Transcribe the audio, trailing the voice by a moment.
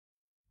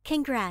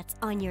Congrats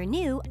on your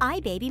new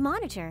iBaby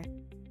monitor!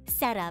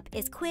 Setup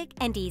is quick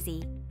and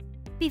easy.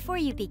 Before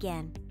you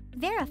begin,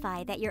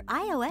 verify that your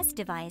iOS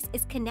device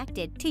is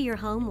connected to your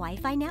home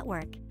Wi-Fi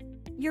network.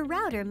 Your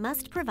router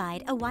must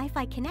provide a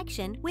Wi-Fi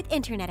connection with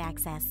internet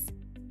access.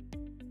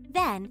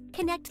 Then,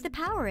 connect the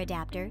power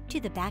adapter to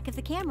the back of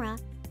the camera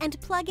and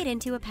plug it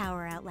into a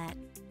power outlet.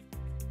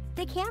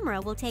 The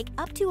camera will take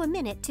up to a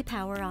minute to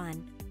power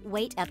on.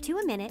 Wait up to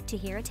a minute to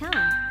hear a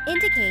tone,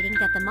 indicating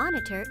that the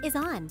monitor is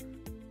on.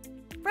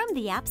 From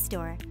the App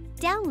Store,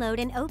 download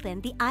and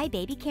open the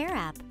iBaby Care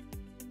app.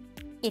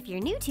 If you're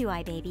new to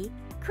iBaby,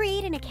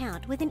 create an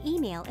account with an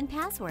email and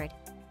password.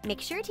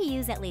 Make sure to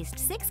use at least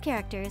 6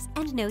 characters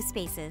and no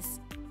spaces.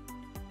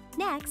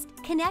 Next,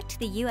 connect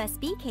the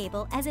USB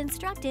cable as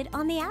instructed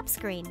on the app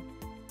screen.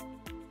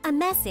 A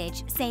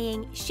message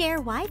saying Share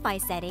Wi-Fi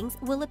settings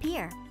will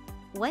appear.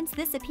 Once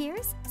this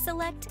appears,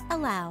 select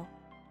Allow.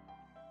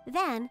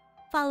 Then,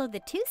 follow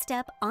the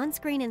 2-step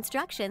on-screen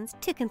instructions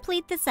to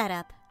complete the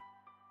setup.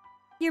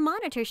 Your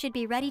monitor should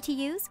be ready to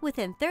use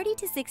within 30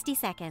 to 60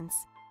 seconds.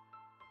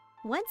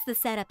 Once the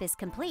setup is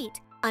complete,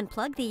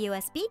 unplug the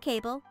USB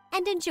cable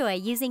and enjoy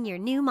using your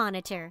new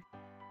monitor.